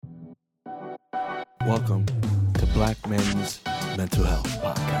Welcome to Black Men's Mental Health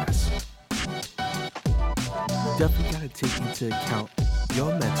Podcast. You definitely got to take into account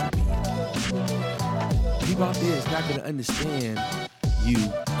your mental being. People out there is not going to understand you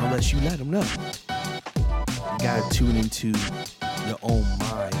unless you let them know. You got to tune into your own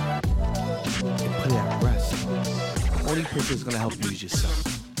mind and put it at rest. The only person that's going to help you is yourself.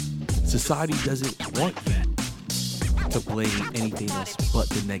 Society doesn't want you to blame anything else but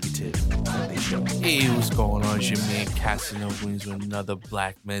the negative that they show. Hey, what's going on? It's your man Casanova Williams with another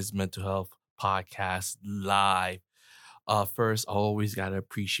Black Men's Mental Health Podcast live. First, I always gotta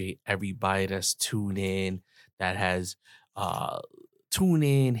appreciate everybody that's tuned in, that has tuned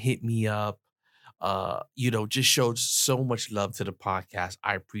in, hit me up, just showed so much love to the podcast.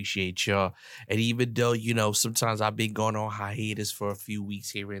 I appreciate y'all. And even though, sometimes I've been going on hiatus for a few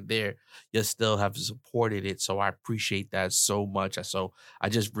weeks here and there, you still have supported it. So I appreciate that so much. So I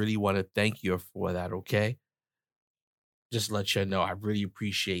just really want to thank you for that, okay? Just let you know, I really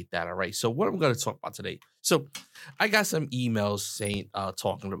appreciate that, all right? So what I'm going to talk about today. So I got some emails saying,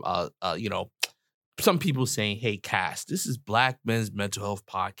 talking about, some people saying, hey, Cass, this is Black Men's Mental Health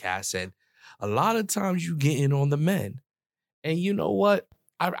Podcast, and a lot of times you get in on the men. And you know what?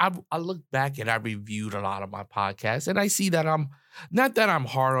 I look back and I reviewed a lot of my podcasts, and I see that I'm not that I'm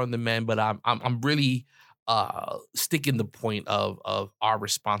hard on the men, but I'm really sticking the point of our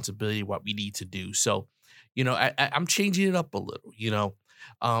responsibility, what we need to do. So, I'm changing it up a little,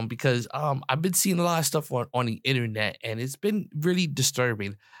 because I've been seeing a lot of stuff on the internet, and it's been really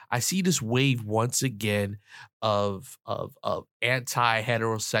disturbing. I see this wave once again of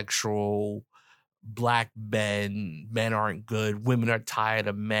anti-heterosexual Black men. Men aren't good. Women are tired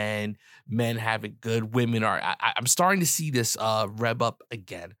of men. Men have it good. Women are. I'm starting to see this rev up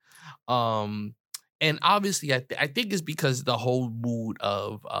again. And obviously, I think it's because the whole mood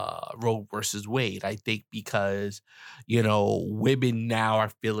of Roe versus Wade. I think because, women now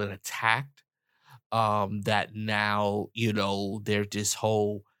are feeling attacked. That now, they're this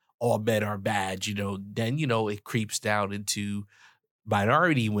whole all men are bad, then, it creeps down into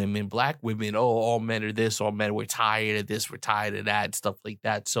minority women, Black women, all men are this, all men, we're tired of this, we're tired of that, stuff like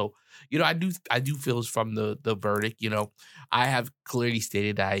that. So, I do feel it's from the verdict. I have clearly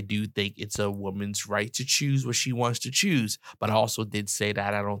stated that I do think it's a woman's right to choose what she wants to choose, but I also did say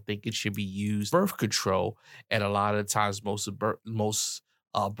that I don't think it should be used birth control. And a lot of times, most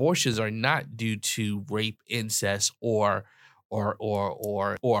abortions are not due to rape, incest, or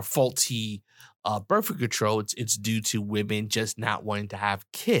faulty birth control. It's due to women just not wanting to have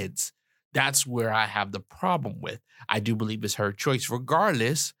kids. That's where I have the problem with. I do believe it's her choice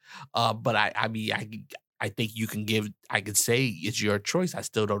regardless. But I think I could say it's your choice. I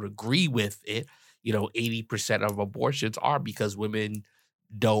still don't agree with it. 80% of abortions are because women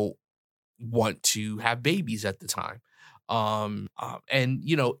don't want to have babies at the time. And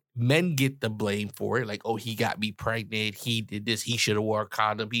men get the blame for it, like, oh, he got me pregnant, he did this, he should have wore a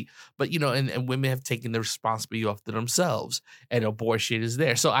condom. And women have taken the responsibility off to themselves, and abortion is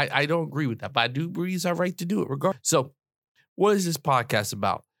there. So I don't agree with that, but I do believe it's our right to do it regardless. So what is this podcast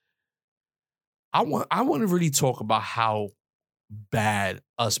about? I want to really talk about how bad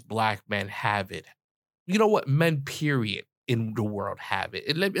us Black men have it. You know what? Men, period, in the world have it.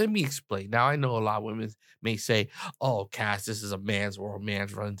 And let me explain. Now, I know a lot of women may say, oh, Cass, this is a man's world.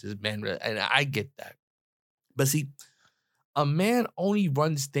 Man's runs his man. And I get that. But see, a man only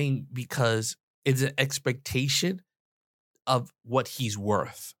runs things because it's an expectation of what he's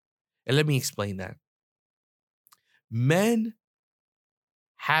worth. And let me explain that. Men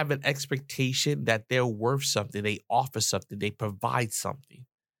have an expectation that they're worth something. They offer something. They provide something.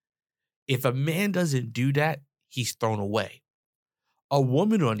 If a man doesn't do that, he's thrown away. A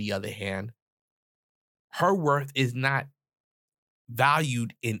woman, on the other hand, her worth is not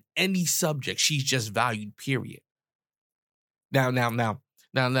valued in any subject. She's just valued, period. Now,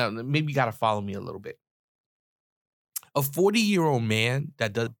 maybe you got to follow me a little bit. A 40-year-old man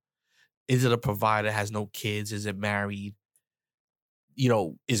isn't a provider, has no kids, isn't married,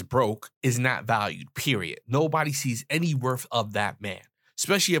 is broke, is not valued, period. Nobody sees any worth of that man,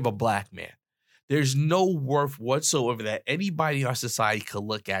 especially of a Black man. There's no worth whatsoever that anybody in our society could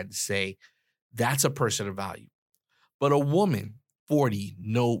look at and say, that's a person of value. But a woman, 40,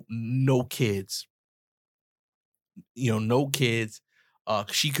 no kids, no kids,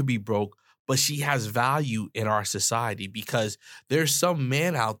 she could be broke, but she has value in our society because there's some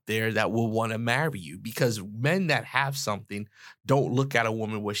man out there that will want to marry you, because men that have something don't look at a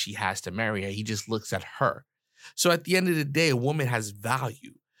woman what she has to marry her. He just looks at her. So at the end of the day, a woman has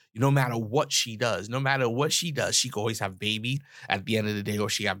value. No matter what she does, she can always have babies at the end of the day, or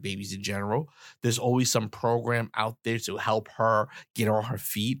she have babies in general. There's always some program out there to help her get on her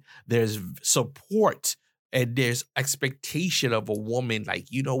feet. There's support and there's expectation of a woman. Like,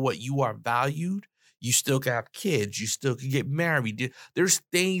 you know what? You are valued. You still can have kids. You still can get married. There's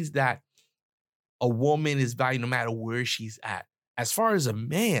things that a woman is valued no matter where she's at. As far as a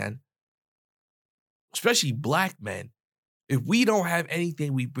man, especially black men, if we don't have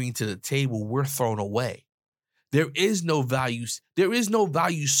anything we bring to the table, we're thrown away. There is no value. There is no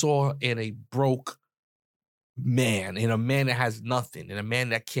value saw in a broke man, in a man that has nothing, in a man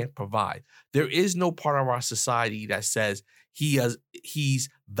that can't provide. There is no part of our society that says he's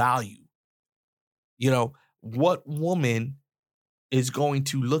value. You know, what woman is going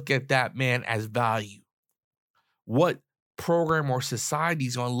to look at that man as value? What program or society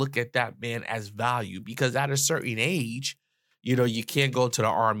is going to look at that man as value? Because at a certain age, you know, you can't go to the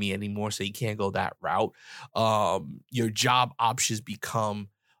army anymore, so you can't go that route. Your job options become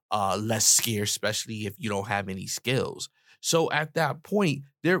less scarce, especially if you don't have any skills. So at that point,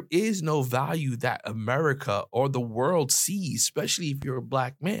 there is no value that America or the world sees, especially if you're a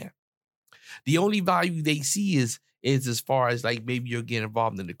black man. The only value they see is as far as like maybe you're getting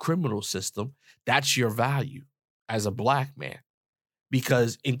involved in the criminal system. That's your value as a black man,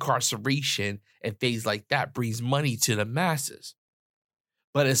 because incarceration and things like that brings money to the masses.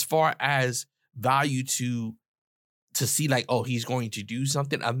 But as far as value to see like, oh, he's going to do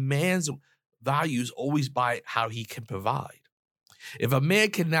something, a man's value is always by how he can provide. If a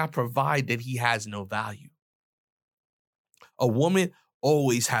man cannot provide, then he has no value. A woman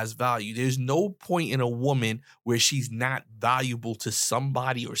always has value. There's no point in a woman where she's not valuable to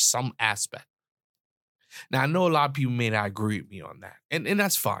somebody or some aspect. Now, I know a lot of people may not agree with me on that, and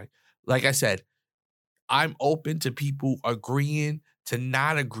that's fine. Like I said, I'm open to people agreeing to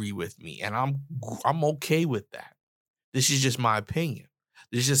not agree with me, and I'm okay with that. This is just my opinion.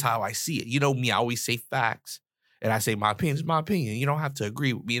 This is just how I see it. You know me, I always say facts, and I say my opinion is my opinion. You don't have to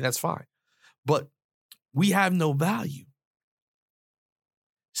agree with me, and that's fine. But we have no value.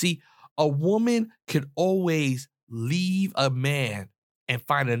 See, a woman could always leave a man and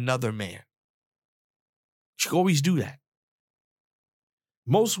find another man. She can always do that.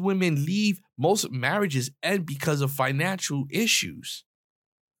 Most women leave, most marriages end because of financial issues.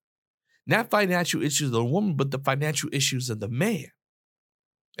 Not financial issues of the woman, but the financial issues of the man.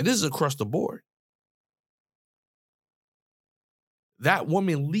 And this is across the board. That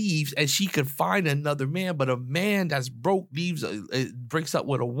woman leaves and she could find another man, but a man that's broke breaks up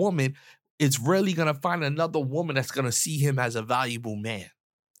with a woman, is rarely going to find another woman that's going to see him as a valuable man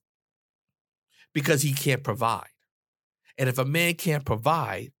because he can't provide. And if a man can't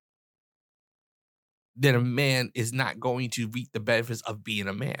provide, then a man is not going to reap the benefits of being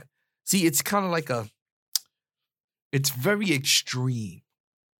a man. See, it's kind of like it's very extreme.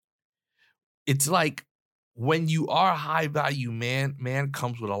 It's like when you are a high value man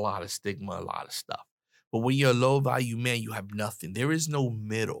comes with a lot of stigma, a lot of stuff. But when you're a low value man, you have nothing. There is no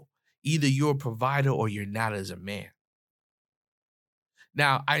middle. Either you're a provider or you're not as a man.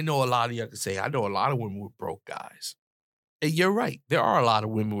 Now, I know a lot of you can say, I know a lot of women with broke guys. And you're right. There are a lot of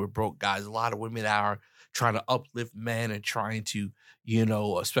women with broke guys, a lot of women that are trying to uplift men and trying to, you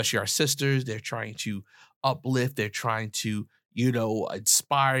know, especially our sisters, they're trying to uplift, they're trying to, you know,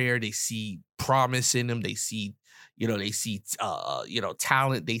 inspire. They see promise in him. They see,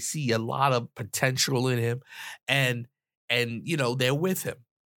 talent. They see a lot of potential in him, and you know, they're with him.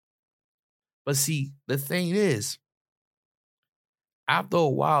 But see, the thing is, after a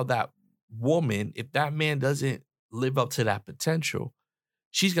while, that woman, if that man doesn't live up to that potential,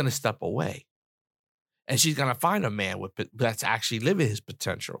 she's gonna step away, and she's gonna find a man that's actually living his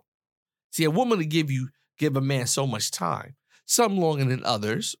potential. See, a woman will give a man so much time. Some longer than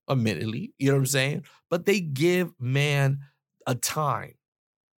others, admittedly, you know what I'm saying? But they give man a time,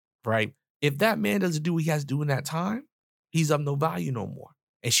 right? If that man doesn't do what he has to do in that time, he's of no value no more.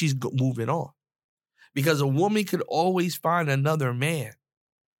 And she's moving on. Because a woman could always find another man.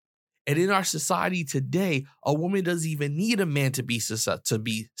 And in our society today, a woman doesn't even need a man to be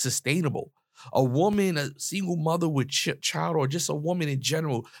sustainable. A woman, a single mother with child, or just a woman in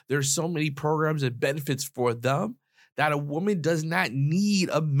general, there's so many programs and benefits for them that a woman does not need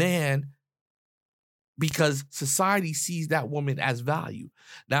a man because society sees that woman as value.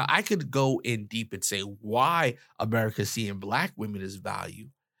 Now, I could go in deep and say why America's seeing black women as value.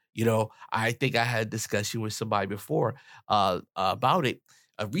 You know, I think I had a discussion with somebody before about it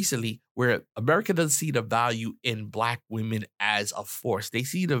recently, where America doesn't see the value in black women as a force. They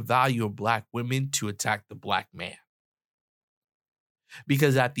see the value of black women to attack the black man.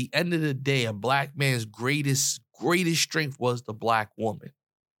 Because at the end of the day, a black man's greatest strength was the black woman.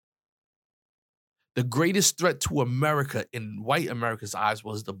 The greatest threat to America in white America's eyes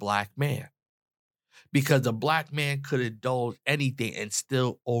was the black man. Because the black man could indulge anything and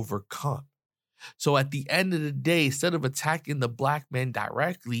still overcome. So at the end of the day, instead of attacking the black man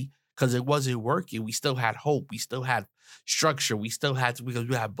directly, because it wasn't working, we still had hope, we still had structure, we still had to, because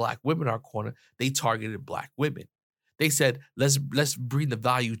we had black women in our corner, they targeted black women. They said, let's bring the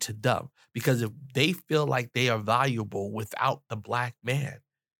value to them. Because if they feel like they are valuable without the black man,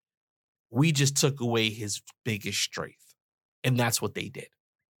 we just took away his biggest strength. And that's what they did.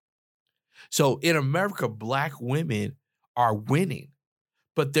 So in America, black women are winning.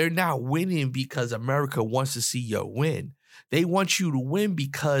 But they're not winning because America wants to see you win. They want you to win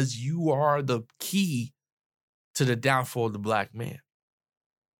because you are the key to the downfall of the black man.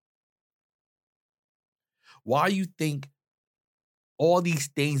 Why you think all these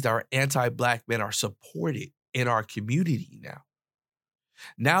things that are anti-black men are supported in our community now?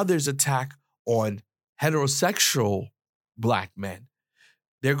 Now there's attack on heterosexual black men.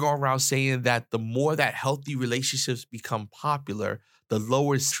 They're going around saying that the more that healthy relationships become popular, the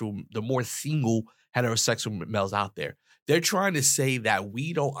more single heterosexual males out there. They're trying to say that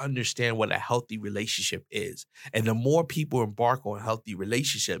we don't understand what a healthy relationship is. And the more people embark on healthy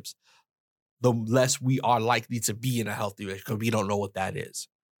relationships, the less we are likely to be in a healthy relationship because we don't know what that is.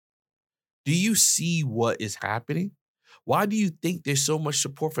 Do you see what is happening? Why do you think there's so much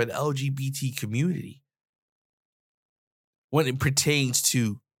support for the LGBT community when it pertains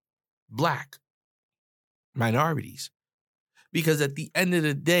to black minorities? Because at the end of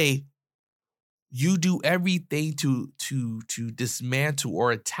the day, you do everything to dismantle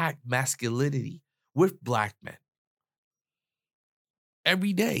or attack masculinity with black men.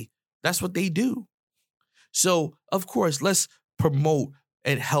 Every day. That's what they do. So, of course, let's promote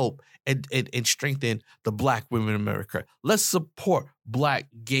and help and strengthen the black women in America. Let's support black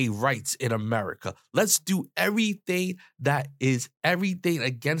gay rights in America. Let's do everything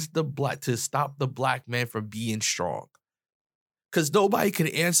against the black to stop the black man from being strong. Because nobody can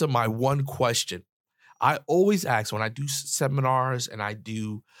answer my one question. I always ask when I do seminars and I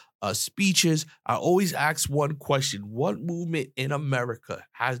do speeches, I always ask one question. What movement in America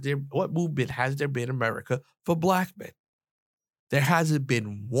has there been in America for black men? There hasn't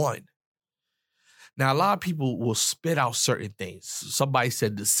been one. Now, a lot of people will spit out certain things. Somebody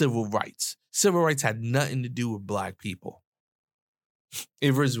said the civil rights. Civil rights had nothing to do with black people.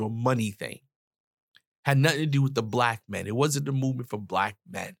 It was a money thing. Had nothing to do with the black men. It wasn't the movement for black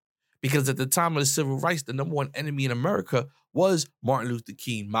men. Because at the time of the civil rights, the number one enemy in America was Martin Luther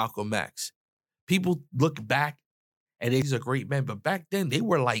King, Malcolm X. People look back and these are great men, but back then they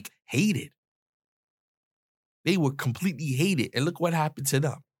were like hated. They were completely hated. And look what happened to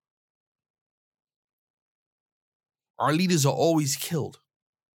them. Our leaders are always killed.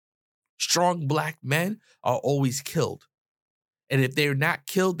 Strong black men are always killed. And if they're not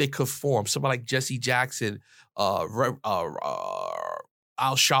killed, they conform. Somebody like Jesse Jackson, Al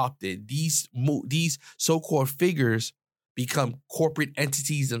Sharpton, these so-called figures become corporate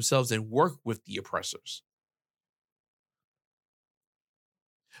entities themselves and work with the oppressors.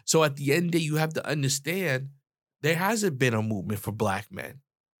 So at the end of the day, you have to understand there hasn't been a movement for black men.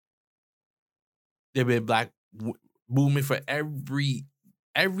 There's been black movement for every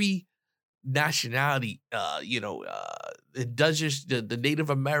nationality, the Native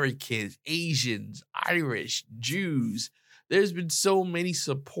Americans, Asians, Irish, Jews. There's been so many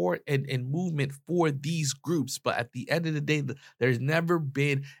support and movement for these groups. But at the end of the day, there's never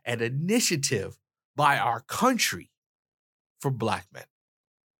been an initiative by our country for black men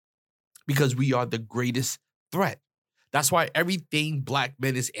because we are the greatest threat. That's why everything black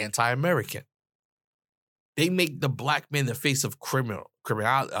men is anti-American. They make the black man the face of criminals,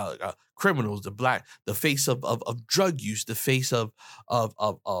 the face of drug use, the face of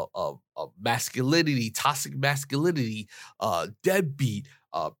masculinity, toxic masculinity, deadbeat,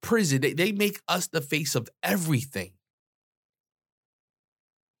 prison. They make us the face of everything.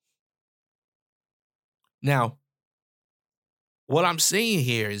 Now, what I'm saying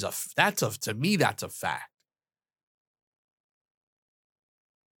here is to me that's a fact.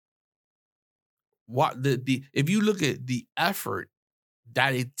 If you look at the effort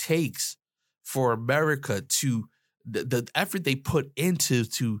that it takes for America to the effort they put into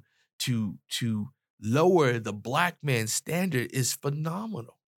to lower the black man's standard is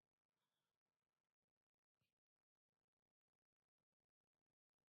phenomenal.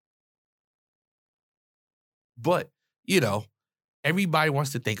 But, everybody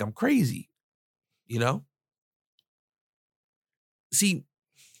wants to think I'm crazy, See,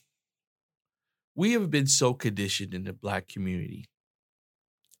 we have been so conditioned in the Black community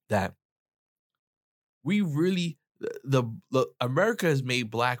that we really, the America has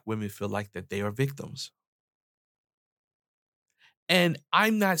made Black women feel like that they are victims. And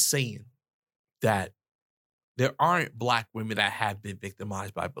I'm not saying that there aren't Black women that have been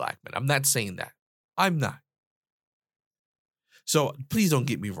victimized by Black men. I'm not saying that. I'm not. So please don't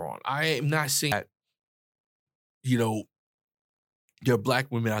get me wrong. I am not saying that, there are Black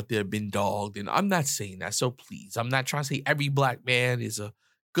women out there have been dogged, and I'm not saying that. So please, I'm not trying to say every Black man is a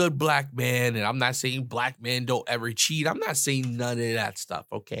good Black man, and I'm not saying Black men don't ever cheat. I'm not saying none of that stuff,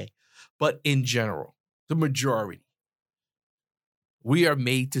 okay? But in general, the majority, we are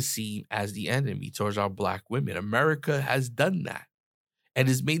made to seem as the enemy towards our Black women. America has done that and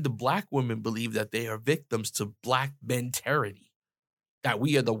has made the Black women believe that they are victims to Black mentality, that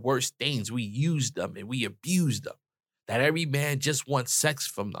we are the worst things. We use them and we abuse them, that every man just wants sex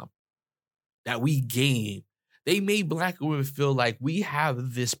from them, that we game. They made Black women feel like we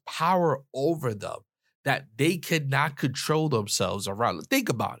have this power over them, that they cannot control themselves around. Think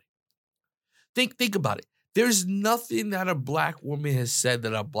about it. Think about it. There's nothing that a Black woman has said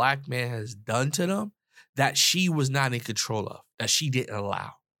that a Black man has done to them that she was not in control of, that she didn't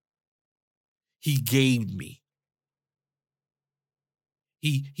allow. He gave me.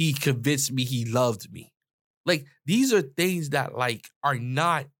 He convinced me he loved me. Like, these are things that, like, are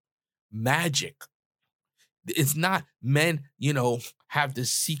not magic. It's not men, have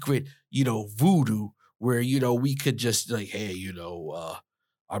this secret, voodoo where, we could just like, hey,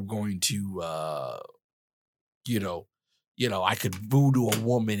 I'm going to, I could voodoo a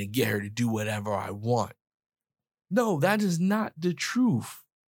woman and get her to do whatever I want. No, that is not the truth.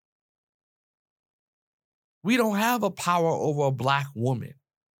 We don't have a power over a Black woman.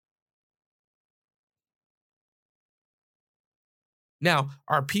 Now,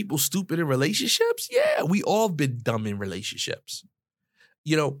 are people stupid in relationships? Yeah, we all been dumb in relationships.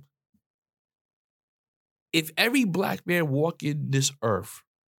 If every Black man walking this earth,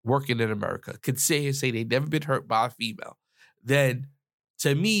 working in America, could say they never been hurt by a female, then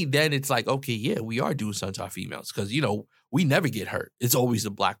to me, then it's like, okay, yeah, we are doing something to our females because, we never get hurt. It's always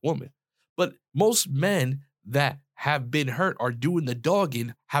a Black woman. But most men that have been hurt or doing the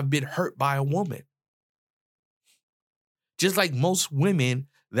dogging have been hurt by a woman. Just like most women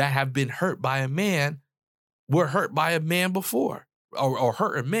that have been hurt by a man were hurt by a man before, or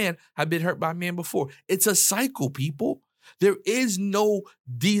hurt a man have been hurt by a man before. It's a cycle, people. There is no,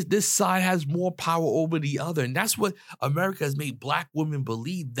 this side has more power over the other. And that's what America has made Black women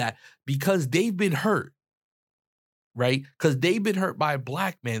believe, that because they've been hurt, right? Because they've been hurt by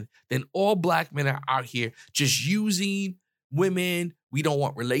Black men, then all Black men are out here just using women. We don't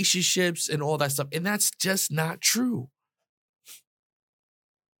want relationships and all that stuff. And that's just not true.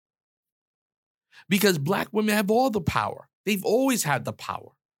 Because Black women have all the power. They've always had the power.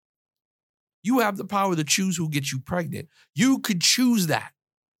 You have the power to choose who gets you pregnant. You could choose that.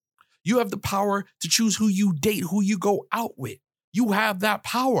 You have the power to choose who you date, who you go out with. You have that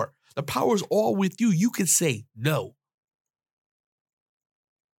power. The power is all with you. You can say no.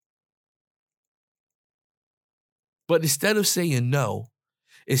 But instead of saying no,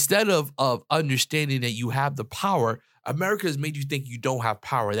 instead of understanding that you have the power, America has made you think you don't have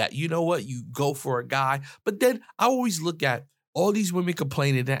power, that, you know what, you go for a guy. But then I always look at all these women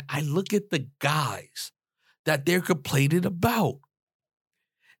complaining, that I look at the guys that they're complaining about.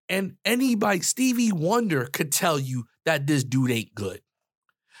 And anybody, Stevie Wonder could tell you that this dude ain't good.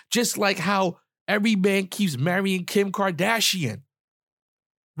 Just like how every man keeps marrying Kim Kardashian.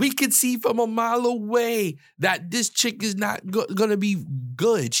 We can see from a mile away that this chick is not going to be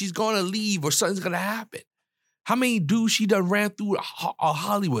good. She's going to leave or something's going to happen. How many dudes she done ran through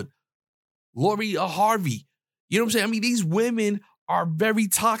Hollywood? Lori Harvey. You know what I'm saying? I mean, these women are very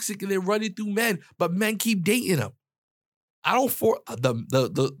toxic and they're running through men, but men keep dating them. I don't for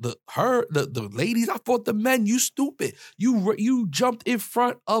the ladies. I fought the men. You stupid. You jumped in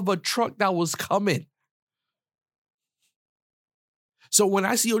front of a truck that was coming. So when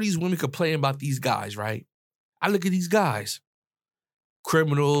I see all these women complaining about these guys, right? I look at these guys.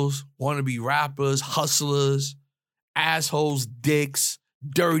 Criminals, wannabe rappers, hustlers, assholes, dicks,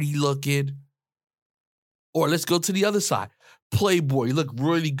 dirty looking. Or let's go to the other side. Playboy, you look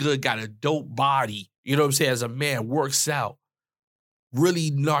really good, got a dope body. You know what I'm saying? As a man, works out.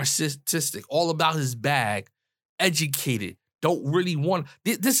 Really narcissistic, all about his bag. Educated, don't really want.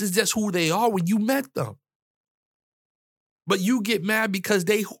 This is just who they are when you met them. But you get mad because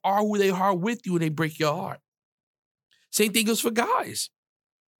they are who they are with you and they break your heart. Same thing goes for guys.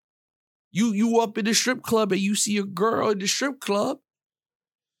 You up in the strip club and you see a girl in the strip club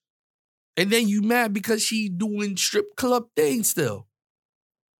And then you mad because she doing strip club things still.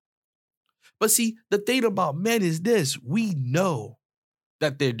 But see, the thing about men is this. We know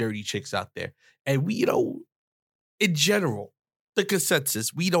that there are dirty chicks out there. And we, in general, the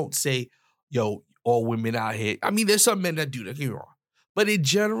consensus, we don't say, yo, all women out here. I mean, there's some men that do that, get me wrong. But in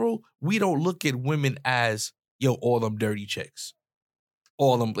general, we don't look at women as, yo, all them dirty chicks.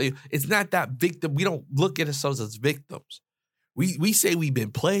 All them. It's not that victim. We don't look at ourselves as victims. We say we've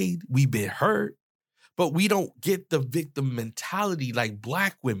been played, we've been hurt, but we don't get the victim mentality like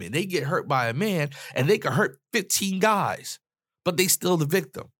black women. They get hurt by a man and they can hurt 15 guys, but they still the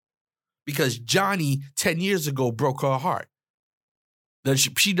victim. Because Johnny 10 years ago broke her heart. Then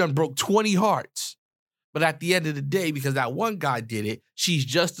she done broke 20 hearts. But at the end of the day, because that one guy did it, she's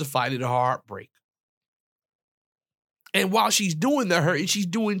justified in her heartbreak. And while she's doing the hurt, she's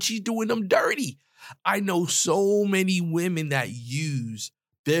doing them dirty. I know so many women that use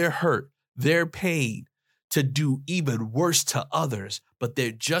their hurt, their pain to do even worse to others, but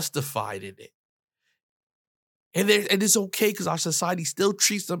they're justified in it. And it's okay because our society still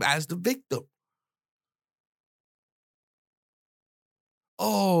treats them as the victim.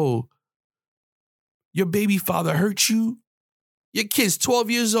 Oh, your baby father hurt you? Your kid's 12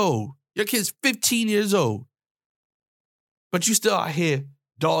 years old. Your kid's 15 years old. But you still out here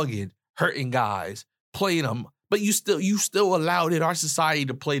dogging, hurting guys, playing them. But you still allowed in our society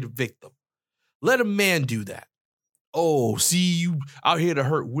to play the victim. Let a man do that. Oh, see, you out here to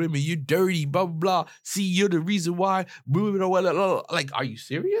hurt women. You're dirty, blah, blah, blah. See, you're the reason why. Like, are you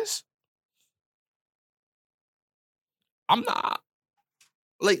serious? I'm not.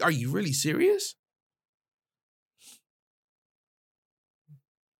 Like, are you really serious?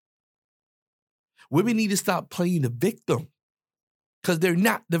 Women need to stop playing the victim because they're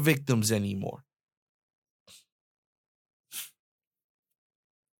not the victims anymore.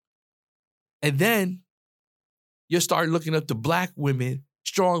 And then you start looking up to black women,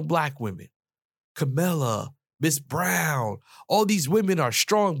 strong black women. Camilla, Miss Brown, all these women are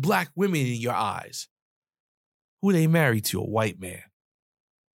strong black women in your eyes. Who they married to? A white man.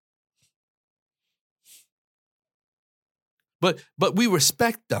 But we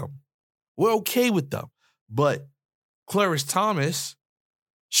respect them. We're okay with them. But Clarence Thomas,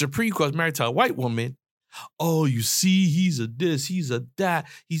 Supreme Court, married to a white woman. Oh, you see, he's a this, he's a that.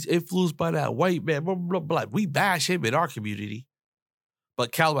 He's influenced by that white man, blah, blah, blah. We bash him in our community.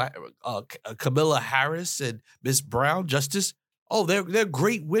 But Camilla Harris and Miss Brown, Justice, oh, they're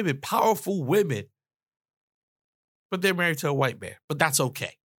great women, powerful women. But they're married to a white man. But that's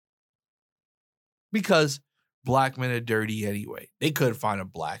okay. Because black men are dirty anyway. They couldn't find a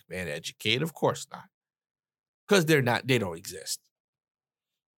black man educated. Of course not. Because they don't exist.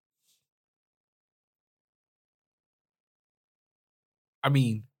 I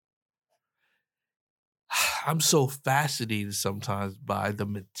mean, I'm so fascinated sometimes by the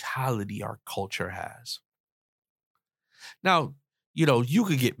mentality our culture has. Now, you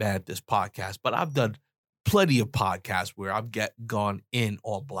could get mad at this podcast, but I've done plenty of podcasts where I've gone in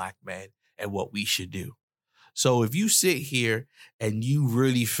on black men and what we should do. So if you sit here and you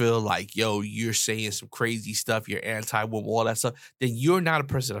really feel like, yo, you're saying some crazy stuff, you're anti-woman, all that stuff, then you're not a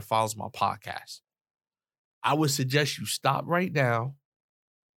person that follows my podcast. I would suggest you stop right now,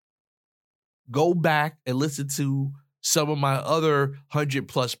 go back and listen to some of my other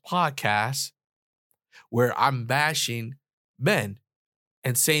 100+ podcasts where I'm bashing men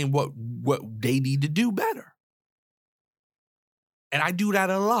and saying what they need to do better. And I do that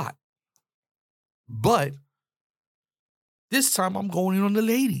a lot. But this time I'm going in on the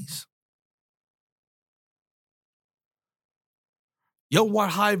ladies. You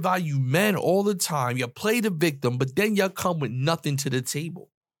want high value men all the time. You play the victim, but then you come with nothing to the table.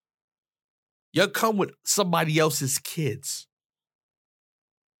 You come with somebody else's kids.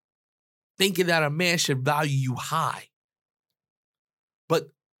 Thinking that a man should value you high. But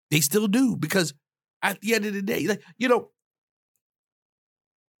they still do, because at the end of the day,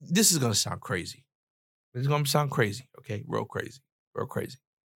 this is going to sound crazy. It's going to sound crazy, okay? Real crazy.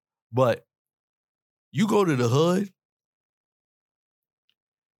 But you go to the hood.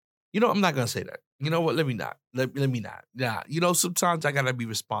 I'm not going to say that. You know what? Let me not. Let me not. Nah, sometimes I got to be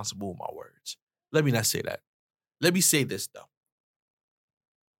responsible with my words. Let me not say that. Let me say this, though.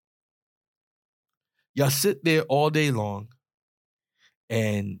 Y'all sit there all day long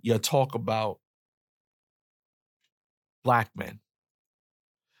and y'all talk about black men.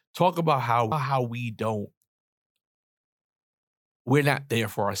 Talk about how we're not there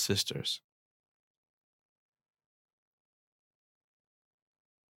for our sisters.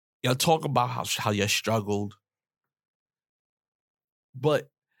 Y'all talk about how you struggled. But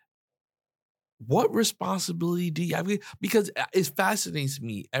what responsibility do you have? Because it fascinates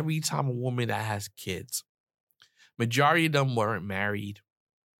me every time a woman that has kids, majority of them weren't married.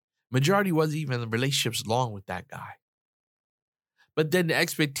 Majority wasn't even in relationships long with that guy. But then the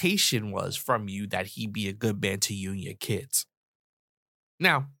expectation was from you that he be a good man to you and your kids.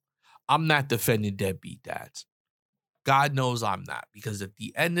 Now, I'm not defending deadbeat dads. God knows I'm not, because at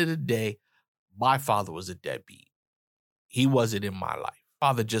the end of the day, my father was a deadbeat. He wasn't in my life.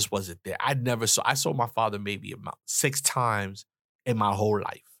 Father just wasn't there. I saw my father maybe about 6 times in my whole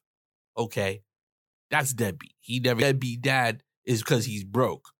life. Okay. That's deadbeat. Deadbeat dad is because he's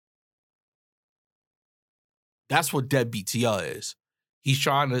broke. That's what deadbeat to y'all is. He's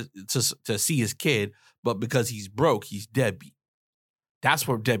trying to see his kid, but because he's broke, he's deadbeat. That's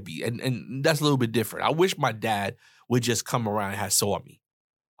what deadbeat, and that's a little bit different. I wish my dad would just come around and have saw me.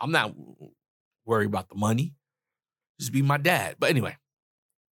 I'm not worried about the money. Just be my dad. But anyway,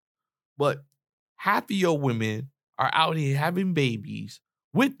 half of your women are out here having babies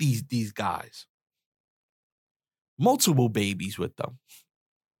with these guys. Multiple babies with them.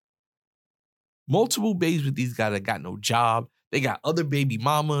 Multiple babies with these guys that got no job. They got other baby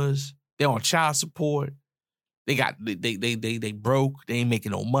mamas. They're on child support. They broke. They ain't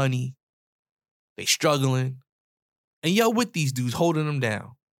making no money. They struggling. And you're with these dudes holding them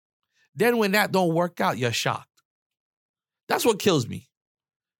down. Then when that don't work out, you're shocked. That's what kills me.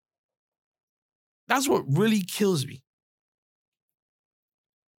 That's what really kills me.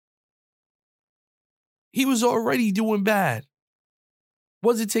 He was already doing bad.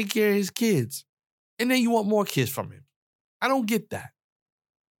 Wasn't taking care of his kids. And then you want more kids from him. I don't get that.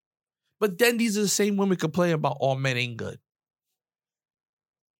 But then these are the same women complaining about all men ain't good.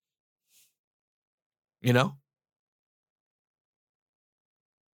 You know?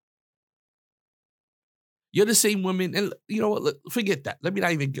 You're the same women, and you know what? Forget that. Let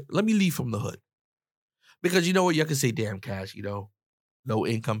me leave from the hood. Because you know what? You can say, damn, Cash, low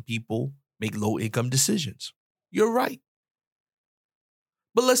income people make low income decisions. You're right.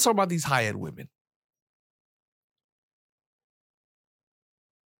 But let's talk about these high-end women.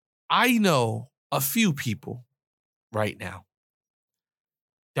 I know a few people right now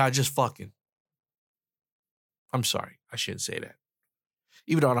that are just fucking. I'm sorry. I shouldn't say that.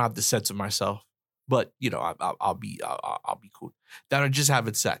 Even though I don't have to censor myself. But, I'll be cool. That are just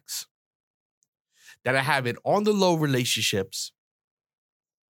having sex. That are having on the low relationships.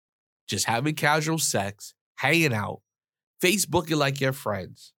 Just having casual sex. Hanging out. Facebooking like your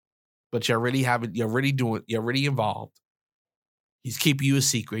friends. But you're already involved. He's keeping you a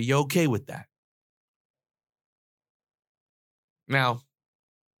secret. You're okay with that. Now,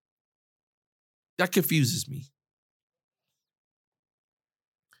 that confuses me.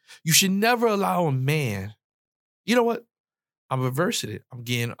 You should never allow a man. You know what? I'm reversing it. I'm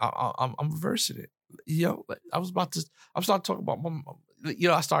reversing it. I'm starting talking about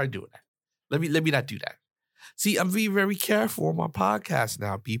I started doing that. Let me not do that. See, I'm being very careful on my podcast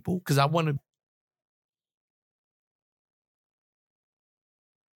now, people, because I want to.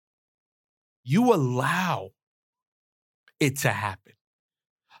 You allow it to happen.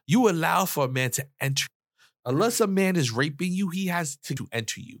 You allow for a man to enter. Unless a man is raping you, he has to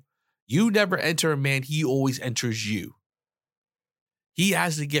enter you. You never enter a man, he always enters you. He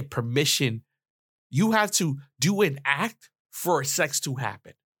has to get permission. You have to do an act for sex to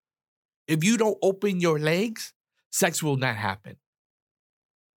happen. If you don't open your legs, sex will not happen.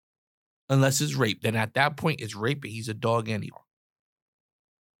 Unless it's rape. Then at that point, it's rape and he's a dog anyway.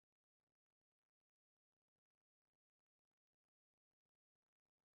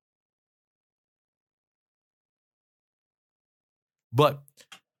 But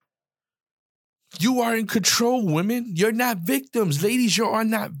you are in control, women. You're not victims. Ladies, you are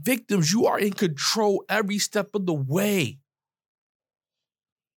not victims. You are in control every step of the way.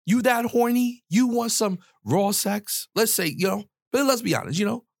 You that horny? You want some raw sex? Let's say, but let's be honest,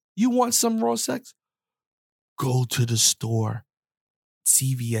 you want some raw sex? Go to the store,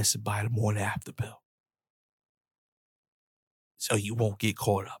 CVS, and buy the morning after pill. So you won't get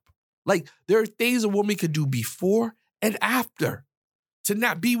caught up. Like, there are things a woman could do before and after to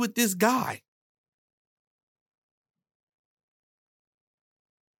not be with this guy.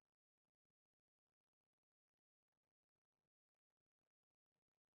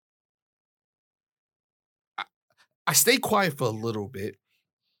 I stay quiet for a little bit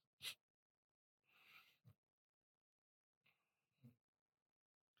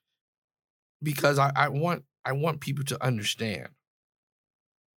because I want people to understand.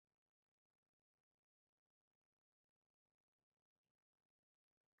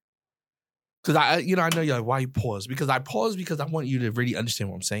 Because I know you're like, why you pause? Because I pause because I want you to really understand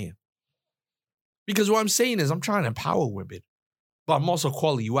what I'm saying. Because what I'm saying is I'm trying to empower women, but I'm also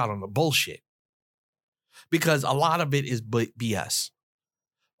calling you out on the bullshit. Because a lot of it is BS.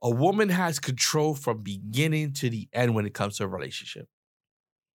 A woman has control from beginning to the end when it comes to a relationship.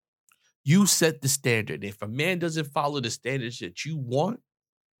 You set the standard. If a man doesn't follow the standards that you want,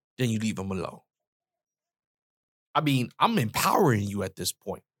 then you leave him alone. I mean, I'm empowering you at this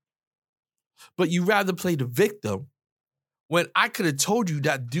point. But you rather play the victim when I could have told you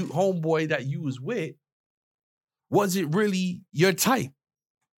that dude, homeboy that you was with wasn't really your type.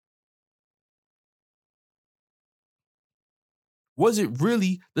 Was it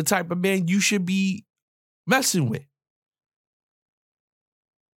really the type of man you should be messing with?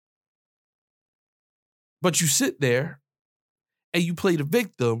 But you sit there and you play the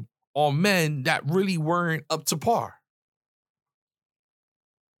victim on men that really weren't up to par.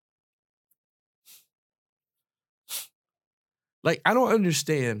 Like, I don't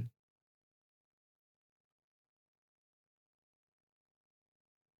understand.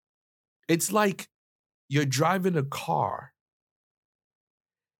 It's like you're driving a car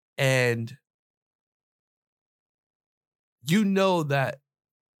and you know that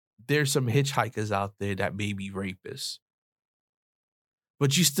there's some hitchhikers out there that may be rapists,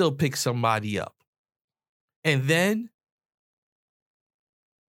 but you still pick somebody up. And then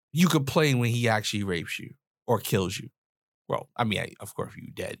you complain when he actually rapes you or kills you. Well, I mean, of course, if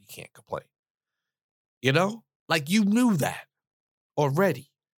you're dead, you can't complain. You know? Like, you knew that already.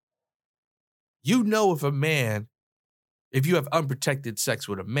 You know if you have unprotected sex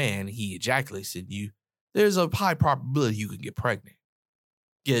with a man, he ejaculates in you, there's a high probability you can get pregnant,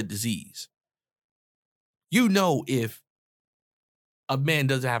 get a disease. You know if a man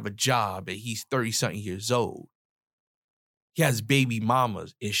doesn't have a job and he's 30-something years old, he has baby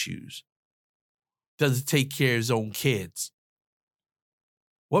mama's issues, doesn't take care of his own kids.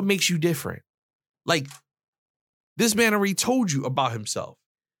 What makes you different? Like, this man already told you about himself.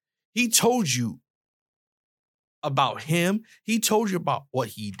 He told you about him. He told you about what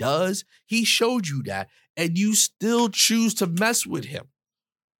he does. He showed you that, and you still choose to mess with him.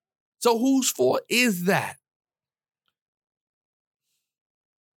 So whose fault is that?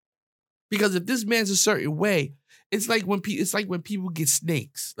 Because if this man's a certain way, it's like when people get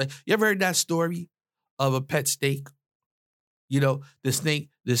snakes. Like, you ever heard that story of a pet snake? You know, the snake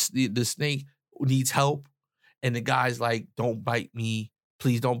needs help, and the guy's like, "Don't bite me,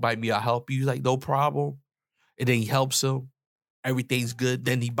 please don't bite me. I'll help you." He's like, "No problem." And then he helps him. Everything's good.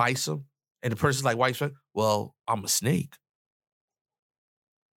 Then he bites him, and the person's like, "Why?" Well, I'm a snake.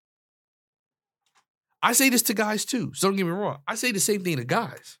 I say this to guys too, so don't get me wrong. I say the same thing to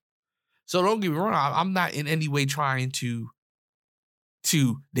guys. So don't get me wrong. I'm not in any way trying to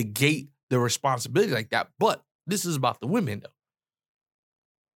negate the responsibility like that. But this is about the women, though.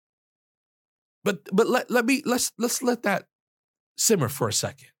 But let's let that simmer for a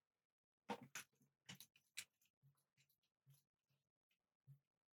second.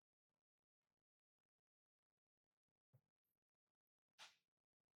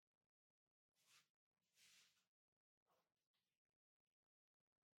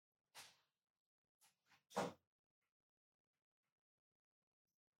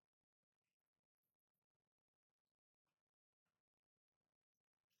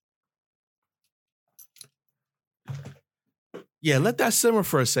 Yeah, let that simmer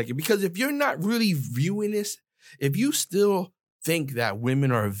for a second. Because if you're not really viewing this, if you still think that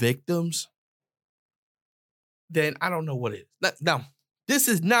women are victims, then I don't know what it is. Now, this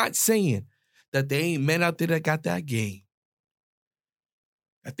is not saying that there ain't men out there that got that game,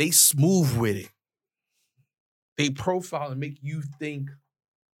 that they smooth with it. They profile and make you think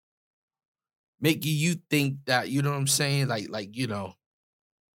that, you know what I'm saying? Like, you know,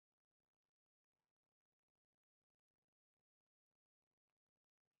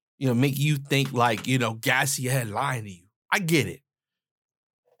 make you think like, gassy head lying to you. I get it.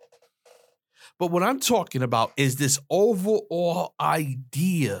 But what I'm talking about is this overall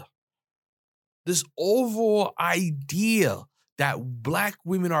idea that black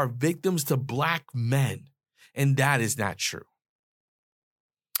women are victims to black men. And that is not true.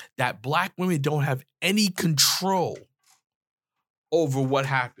 That black women don't have any control over what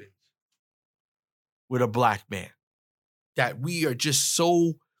happens with a black man. That we are just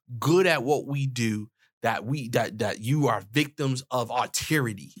so good at what we do that you are victims of our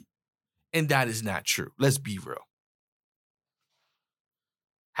tyranny. And that is not true. Let's be real.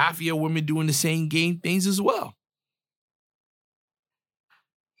 Half of your women doing the same game things as well.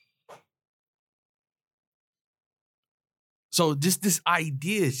 So this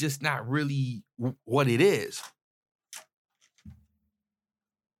idea is just not really what it is.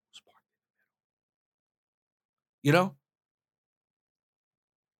 you know?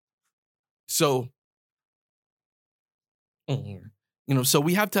 So, so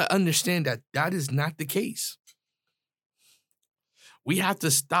we have to understand that that is not the case. We have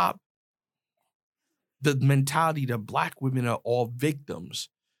to stop the mentality that Black women are all victims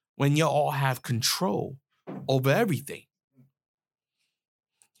when you all have control over everything.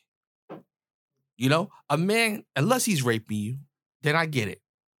 You know, a man, unless he's raping you, then I get it.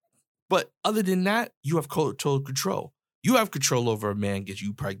 But other than that, you have total control. You have control over a man gets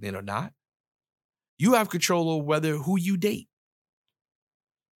you pregnant or not. You have control over who you date.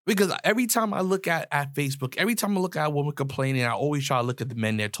 Because every time I look at Facebook, every time I look at a woman complaining, I always try to look at the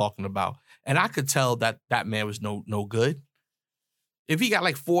men they're talking about. And I could tell that that man was no good. If he got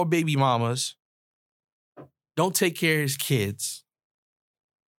like 4 baby mamas, don't take care of his kids,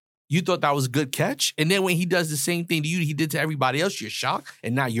 you thought that was a good catch? And then when he does the same thing to you he did to everybody else, you're shocked,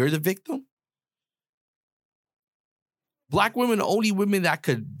 and now you're the victim? Black women are the only women that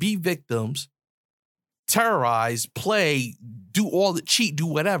could be victims, terrorize, play, do all the cheat, do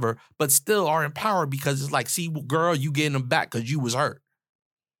whatever, but still are empowered because it's like, see, girl, you getting them back because you was hurt.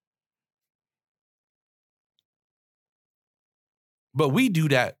 But we do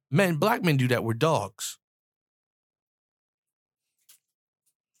that. Black men do that. We're dogs.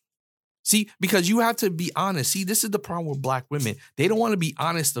 See, because you have to be honest. See, this is the problem with Black women. They don't want to be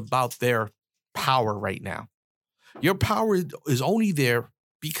honest about their power right now. Your power is only there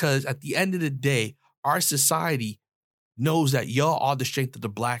because at the end of the day, our society knows that y'all are the strength of the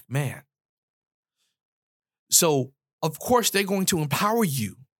Black man. So, of course, they're going to empower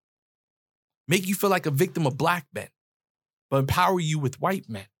you, make you feel like a victim of Black men, but empower you with white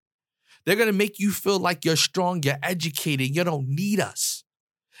men. They're going to make you feel like you're strong, you're educated, you don't need us.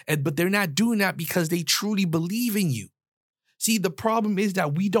 But they're not doing that because they truly believe in you. See, the problem is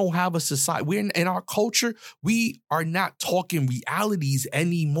that we don't have a society. We're in our culture, we are not talking realities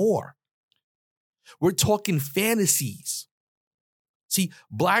anymore. We're talking fantasies. See,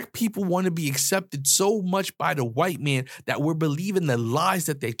 Black people want to be accepted so much by the white man that we're believing the lies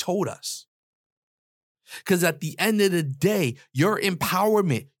that they told us. Because at the end of the day, your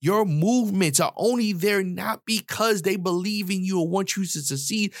empowerment, your movements are only there not because they believe in you or want you to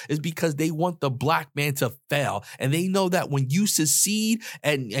succeed, is because they want the Black man to fail. And they know that when you succeed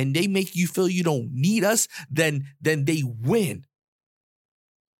and they make you feel you don't need us, then they win.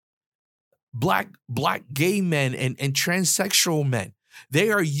 Black gay men and transsexual men,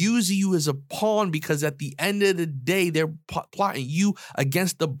 they are using you as a pawn because at the end of the day, they're plotting you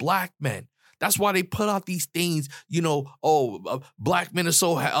against the Black men. That's why they put out these things, Black men are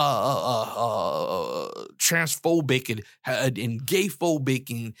so transphobic and gay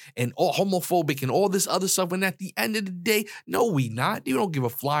phobic and all homophobic and all this other stuff. And at the end of the day, no, we not. You don't give a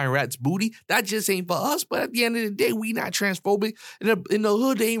flying rat's booty. That just ain't for us. But at the end of the day, we not transphobic. In the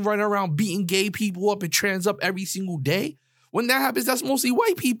hood, they ain't running around beating gay people up and trans up every single day. When that happens, that's mostly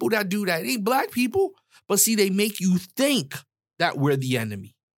white people that do that. It ain't Black people. But see, they make you think that we're the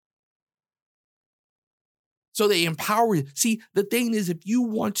enemy. So they empower you. See, the thing is, if you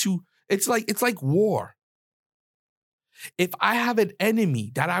want to, it's like war. If I have an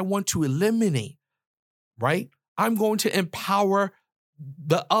enemy that I want to eliminate, right? I'm going to empower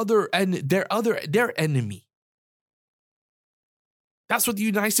the other and their enemy. That's what the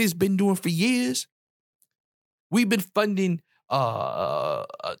United States has been doing for years. We've been funding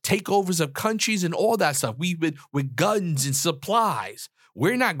takeovers of countries and all that stuff. We've been with guns and supplies.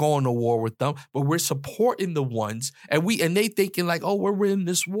 We're not going to war with them, but we're supporting the ones. And they thinking like, oh, we're in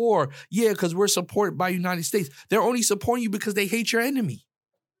this war. Yeah, because we're supported by the United States. They're only supporting you because they hate your enemy.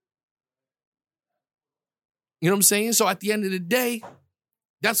 You know what I'm saying? So at the end of the day,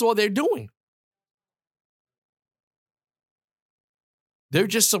 that's all they're doing. They're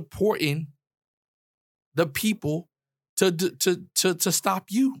just supporting the people to stop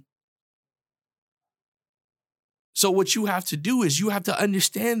you. So what you have to do is you have to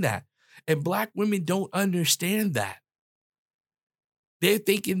understand that. And Black women don't understand that. They're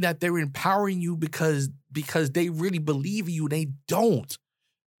thinking that they're empowering you because they really believe in you. They don't.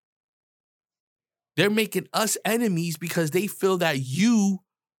 They're making us enemies because they feel that you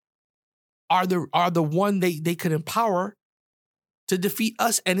are the one they could empower to defeat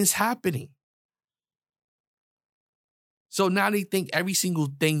us, and it's happening. So now they think every single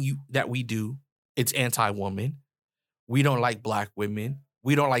thing that we do, it's anti-woman. We don't like Black women.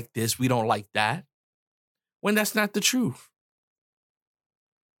 We don't like this. We don't like that. When that's not the truth.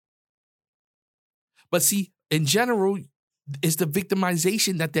 But see, in general, it's the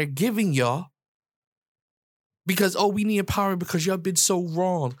victimization that they're giving y'all. Because, we need empowerment because y'all been so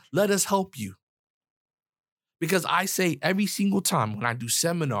wrong. Let us help you. Because I say every single time when I do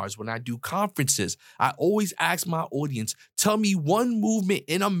seminars, when I do conferences, I always ask my audience, tell me one movement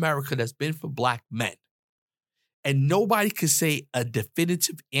in America that's been for Black men. And nobody could say a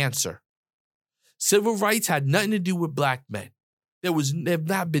definitive answer. Civil rights had nothing to do with Black men. There have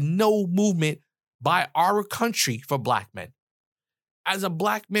not been no movement by our country for Black men. As a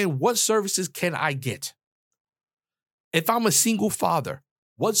Black man, what services can I get? If I'm a single father,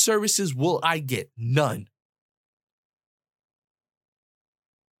 what services will I get? None.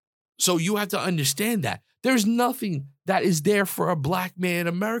 So you have to understand that. There's nothing that is there for a Black man in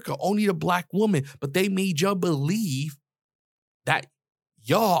America, only the Black woman. But they made y'all believe that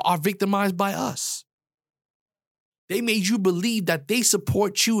y'all are victimized by us. They made you believe that they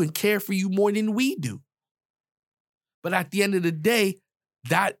support you and care for you more than we do. But at the end of the day,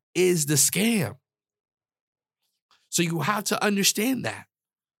 that is the scam. So you have to understand that.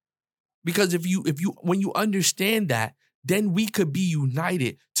 Because when you understand that, then we could be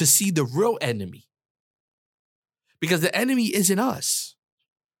united to see the real enemy. Because the enemy isn't us.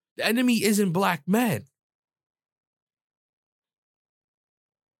 The enemy isn't Black men.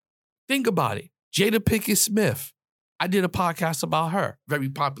 Think about it. Jada Pinkett Smith. I did a podcast about her. Very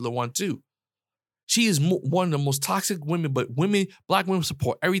popular one too. She is one of the most toxic women, but Black women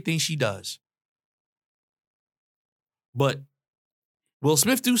support everything she does. But will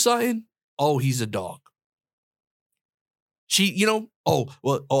Smith do something? Oh, he's a dog. We don't know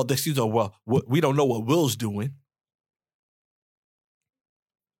what Will's doing.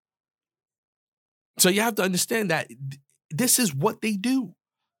 So you have to understand that this is what they do.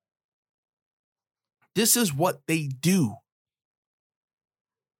 This is what they do.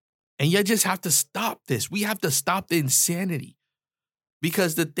 And you just have to stop this. We have to stop the insanity.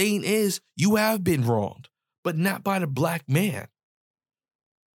 Because the thing is, you have been wronged, but not by the Black man.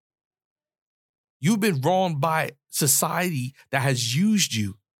 You've been wronged by society that has used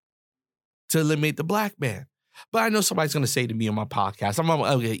you to eliminate the Black man. But I know somebody's going to say to me on my podcast, I'm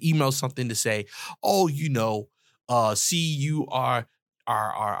going to email something to say, oh, you are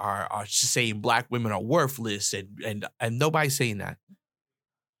saying Black women are worthless and nobody's saying that.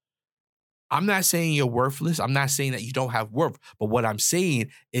 I'm not saying you're worthless. I'm not saying that you don't have worth. But what I'm saying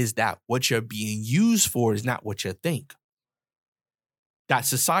is that what you're being used for is not what you think. That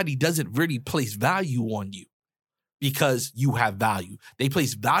society doesn't really place value on you because you have value. They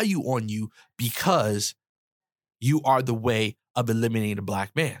place value on you because you are the way of eliminating a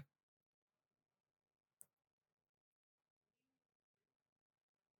Black man.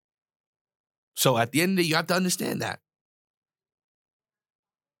 So at the end of the day, you have to understand that.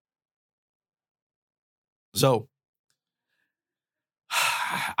 So,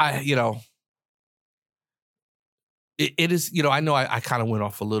 it is, I know I kind of went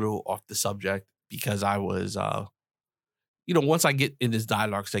off a little off the subject because I was, once I get in this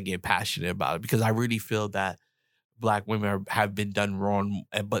dialogue, I get passionate about it because I really feel that Black women have been done wrong,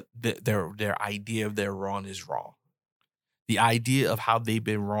 but their idea of their wrong is wrong. The idea of how they've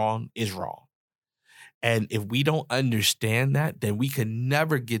been wrong is wrong. And if we don't understand that, then we can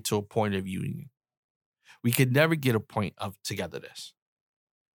never get to a point of union. We could never get a point of togetherness.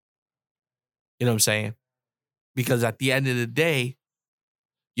 You know what I'm saying? Because at the end of the day,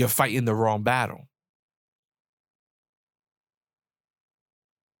 you're fighting the wrong battle.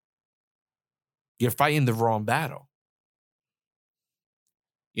 You're fighting the wrong battle.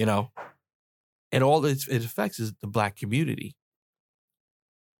 And all it affects is the Black community.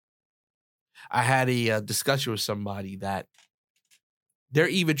 I had a discussion with somebody that they're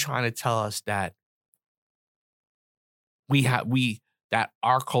even trying to tell us that that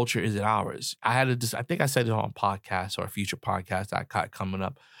our culture isn't ours. I think I said it on a podcast or a future podcast I got coming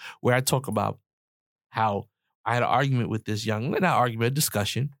up where I talk about how I had an argument with this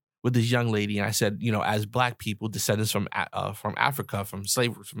discussion with this young lady. And I said, as Black people, descendants from Africa, from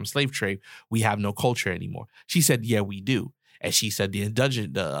slave trade, we have no culture anymore. She said, yeah, we do. And she said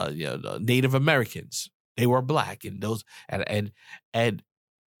the Native Americans, they were Black and those, and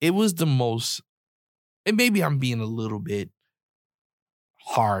it was the most, and maybe I'm being a little bit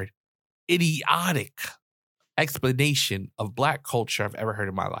hard, idiotic explanation of Black culture I've ever heard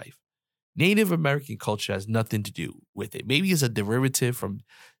in my life. Native American culture has nothing to do with it. Maybe it's a derivative from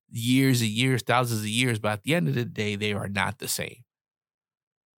years and years, thousands of years, but at the end of the day, they are not the same.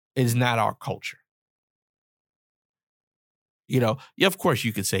 It is not our culture. Of course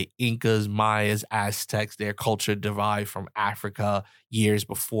you could say Incas, Mayas, Aztecs, their culture derived from Africa years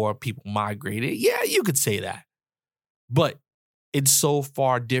before people migrated. Yeah, you could say that. But it's so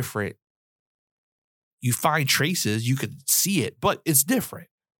far different. You find traces, you could see it, but it's different.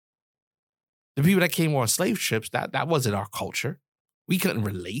 The people that came on slave ships, that wasn't our culture. We couldn't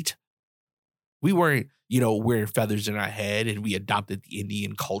relate. We weren't, wearing feathers in our head and we adopted the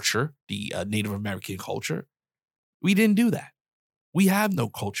Indian culture, the Native American culture. We didn't do that. We have no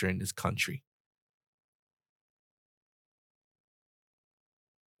culture in this country.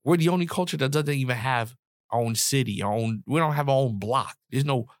 We're the only culture that doesn't even have our own city, we don't have our own block. There's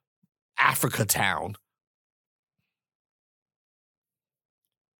no Africa town.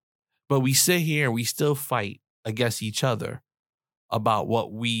 But we sit here and we still fight against each other about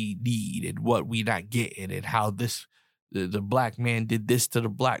what we need and what we not getting and how the black man did this to the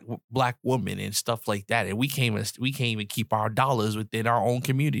black woman and stuff like that. And we can't even keep our dollars within our own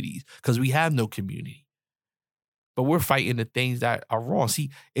communities because we have no community. But we're fighting the things that are wrong.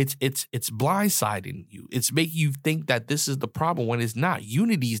 See, it's blindsiding you. It's making you think that this is the problem when it's not.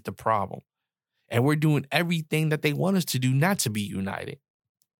 Unity is the problem. And we're doing everything that they want us to do not to be united.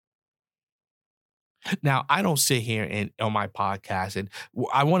 Now, I don't sit here and on my podcast, and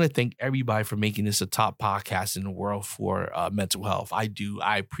I want to thank everybody for making this a top podcast in the world for mental health. I do.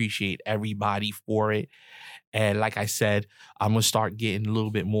 I appreciate everybody for it. And like I said, I'm going to start getting a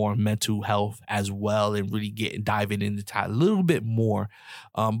little bit more mental health as well and really diving into a little bit more.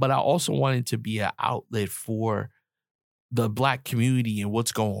 But I also wanted to be an outlet for the Black community and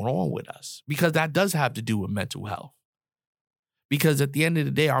what's going on with us, because that does have to do with mental health. Because at the end of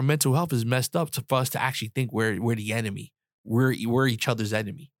the day, our mental health is messed up for us to actually think we're the enemy. We're each other's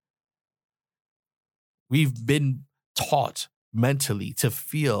enemy. We've been taught mentally to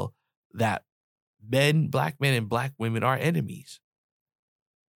feel that Black men and Black women are enemies.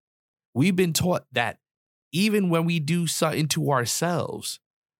 We've been taught that even when we do something to ourselves,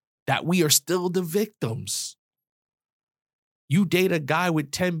 that we are still the victims. You date a guy with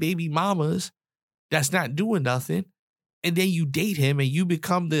 10 baby mamas that's not doing nothing, and then you date him and you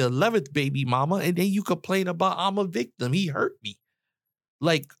become the 11th baby mama, and then you complain about, I'm a victim, he hurt me.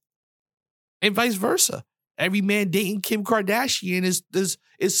 And vice versa. Every man dating Kim Kardashian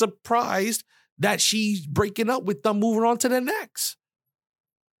is surprised that she's breaking up with them, moving on to the next.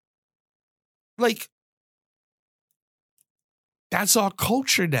 That's our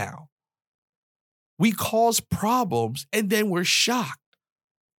culture now. We cause problems and then we're shocked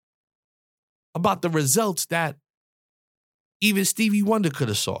about the results that even Stevie Wonder could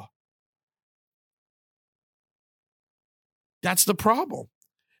have saw. That's the problem.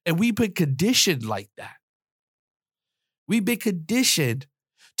 And we've been conditioned like that. We've been conditioned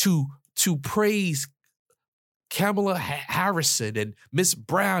to praise Kamala Harrison and Miss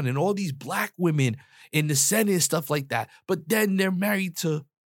Brown and all these Black women in the Senate and stuff like that. But then they're married to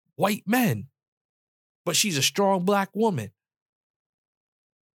white men. But she's a strong Black woman.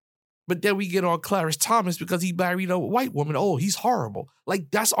 But then we get on Clarence Thomas because he married a white woman. Oh, he's horrible.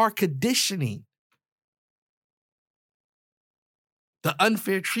 That's our conditioning. The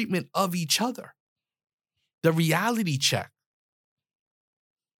unfair treatment of each other. The reality check.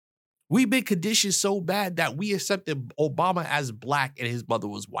 We've been conditioned so bad that we accepted Obama as Black and his mother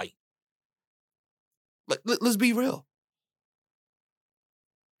was white. Let's be real.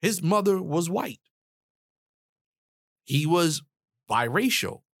 His mother was white. He was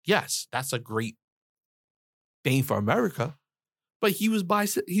biracial. Yes, that's a great thing for America. But he was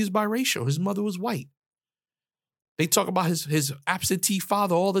biracial. His mother was white. They talk about his absentee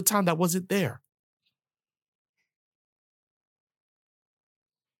father all the time that wasn't there.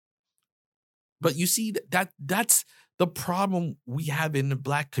 But you see, that's the problem we have in the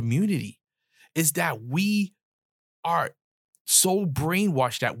Black community, is that we are so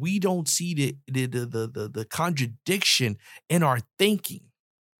brainwashed that we don't see the contradiction in our thinking.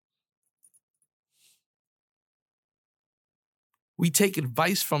 We take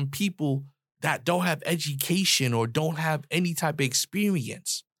advice from people that don't have education or don't have any type of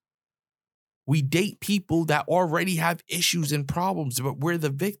experience. We date people that already have issues and problems, but we're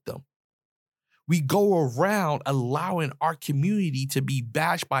the victim. We go around allowing our community to be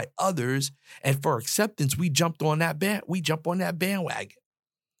bashed by others, and for acceptance, we jump on that bandwagon.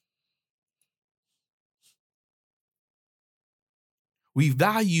 We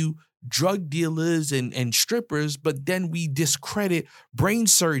value drug dealers and strippers, but then we discredit brain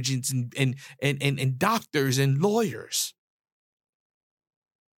surgeons and doctors and lawyers.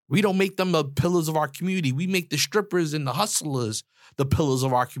 We don't make them the pillars of our community. We make the strippers and the hustlers the pillars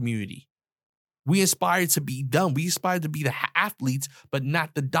of our community. We aspire to be them. We aspire to be the athletes, but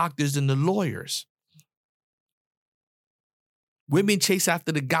not the doctors and the lawyers. Women chase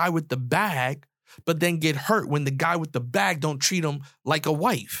after the guy with the bag, but then get hurt when the guy with the bag don't treat them like a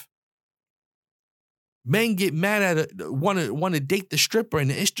wife. Men get mad at want to date the stripper and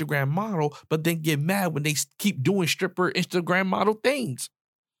the Instagram model, but then get mad when they keep doing stripper Instagram model things.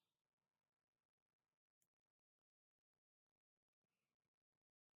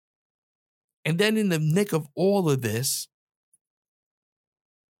 And then in the nick of all of this,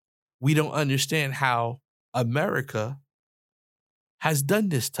 we don't understand how America has done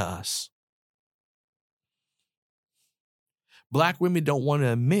this to us. Black women don't want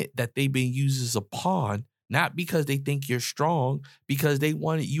to admit that they've been used as a pawn, not because they think you're strong, because they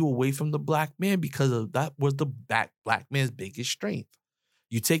wanted you away from the black man, because of that was the black man's biggest strength.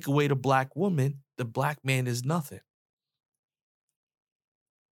 You take away the black woman, the black man is nothing.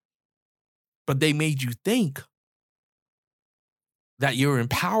 But they made you think that you're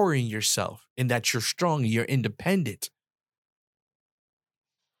empowering yourself and that you're strong and you're independent.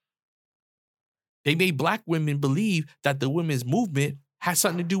 They made black women believe that the women's movement had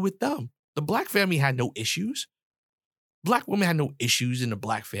something to do with them. The black family had no issues. Black women had no issues in the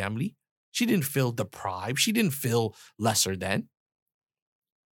black family. She didn't feel deprived. She didn't feel lesser than.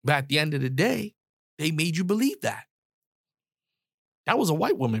 But at the end of the day, they made you believe that. That was a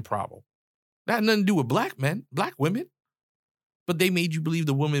white woman problem. That had nothing to do with black men, black women. But they made you believe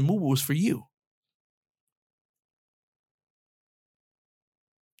the women movement was for you.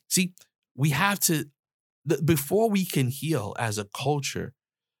 See, we have to, before we can heal as a culture,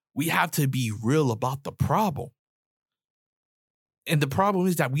 we have to be real about the problem. And the problem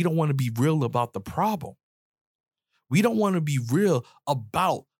is that we don't want to be real about the problem. We don't want to be real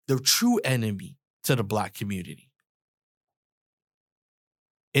about the true enemy to the black community.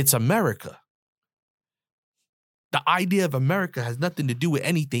 It's America. The idea of America has nothing to do with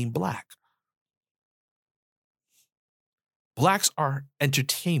anything black. Blacks are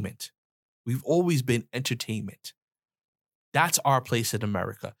entertainment. We've always been entertainment. That's our place in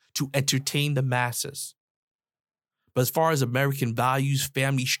America, to entertain the masses. But as far as American values,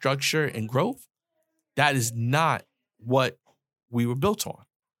 family structure, and growth, that is not what we were built on.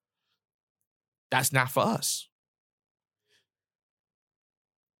 That's not for us.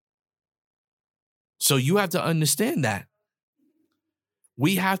 So you have to understand that.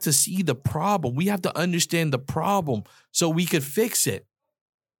 We have to see the problem. We have to understand the problem so we could fix it.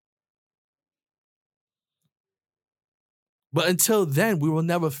 But until then, we will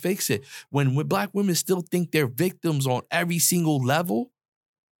never fix it. When black women still think they're victims on every single level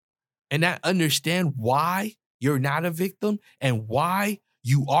and not understand why you're not a victim and why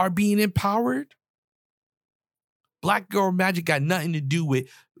you are being empowered, Black Girl Magic got nothing to do with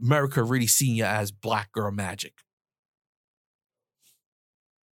America really seeing you as Black Girl Magic.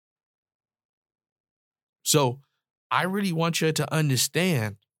 So I really want you to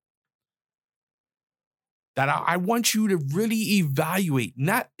understand that I want you to really evaluate,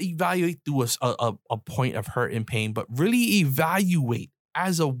 not evaluate through a point of hurt and pain, but really evaluate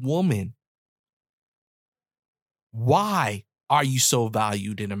as a woman, why are you so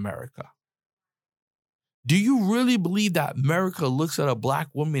valued in America? Do you really believe that America looks at a black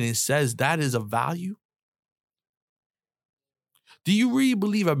woman and says that is a value? Do you really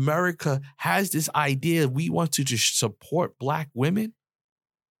believe America has this idea we want to just support black women?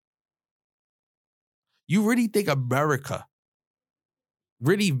 You really think America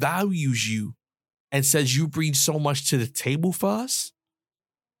really values you and says you bring so much to the table for us?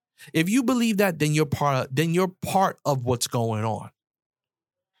 If you believe that, then you're part of what's going on.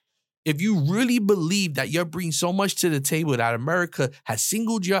 If you really believe that you're bringing so much to the table that America has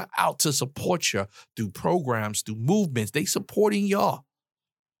singled you out to support you through programs, through movements, they supporting y'all.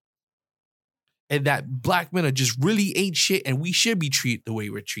 And that black men are just really ain't shit and we should be treated the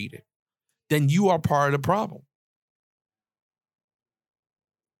way we're treated, then you are part of the problem.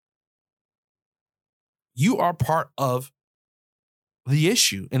 You are part of the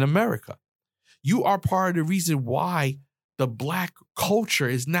issue in America. You are part of the reason why the black culture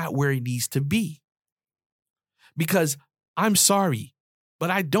is not where it needs to be. Because I'm sorry,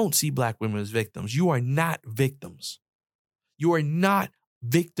 but I don't see black women as victims. You are not victims. You are not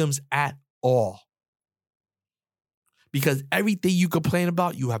victims at all. Because everything you complain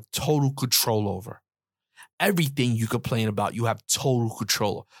about, you have total control over. Everything you complain about, you have total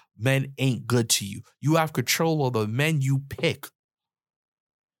control. Men ain't good to you. You have control over the men you pick.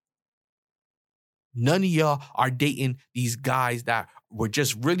 None of y'all are dating these guys that were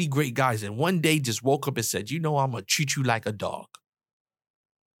just really great guys and one day just woke up and said, you know, I'm going to treat you like a dog.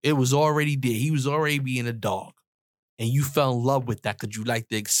 It was already there. He was already being a dog. And you fell in love with that because you like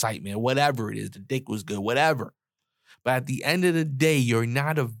the excitement, whatever it is. The dick was good, whatever. But at the end of the day, you're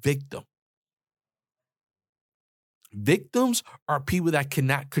not a victim. Victims are people that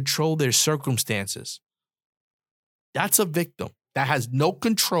cannot control their circumstances. That's a victim that has no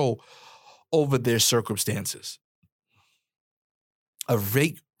control over their circumstances.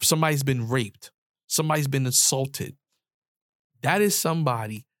 Somebody's been raped. Somebody's been assaulted. That is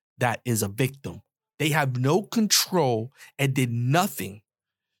somebody that is a victim. They have no control and did nothing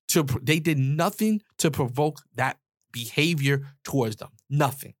to provoke that behavior towards them.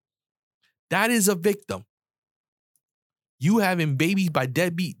 Nothing. That is a victim. You having babies by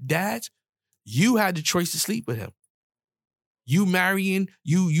deadbeat dads, you had the choice to sleep with him. You marrying,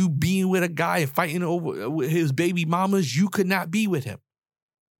 you being with a guy and fighting over his baby mamas, you could not be with him.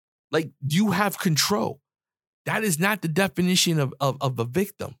 Like, you have control. That is not the definition of a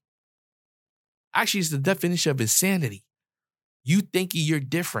victim. Actually, it's the definition of insanity. You thinking you're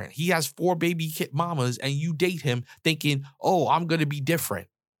different. He has 4 baby mamas and you date him thinking, oh, I'm going to be different.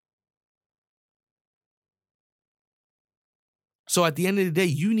 So at the end of the day,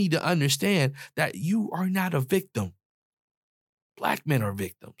 you need to understand that you are not a victim. Black men are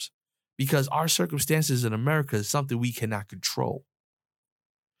victims because our circumstances in America is something we cannot control.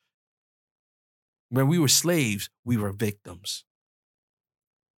 When we were slaves, we were victims.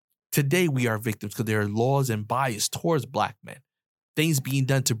 Today, we are victims because there are laws and bias towards black men. Things being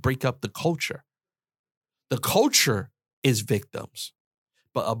done to break up the culture. The culture is victims,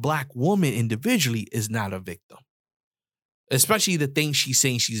 but a black woman individually is not a victim. Especially the things she's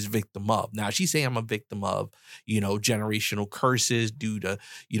saying she's a victim of. Now, she's saying I'm a victim of, generational curses due to,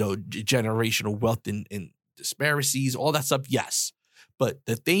 generational wealth and disparities, all that stuff. Yes. But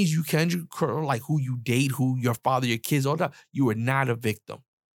the things you can do, like who you date, who your father, your kids, all that, you are not a victim.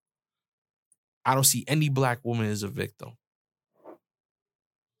 I don't see any black woman as a victim.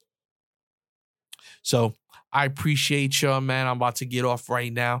 So I appreciate y'all, man. I'm about to get off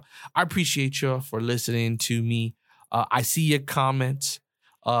right now. I appreciate y'all for listening to me. I see your comments.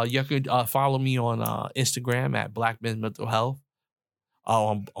 You can follow me on Instagram at Black Men's Mental Health.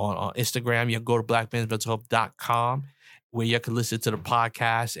 On Instagram, you can go to blackmensmentalhealth.com where you can listen to the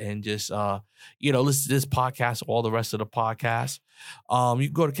podcast and just, listen to this podcast, all the rest of the podcasts. You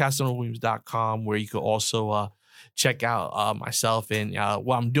can go to CasanovWilliams.com where you can also check out myself and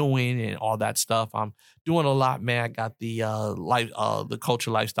what I'm doing and all that stuff. I'm doing a lot, man. I got the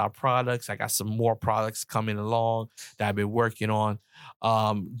Culture Lifestyle products. I got some more products coming along that I've been working on.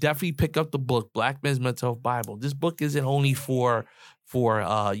 Definitely pick up the book, Black Men's Mental Health Bible. This book isn't only for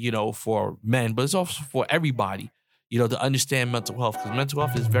men, but it's also for everybody, to understand mental health, because mental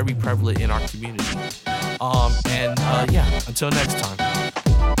health is very prevalent in our community. Until next time.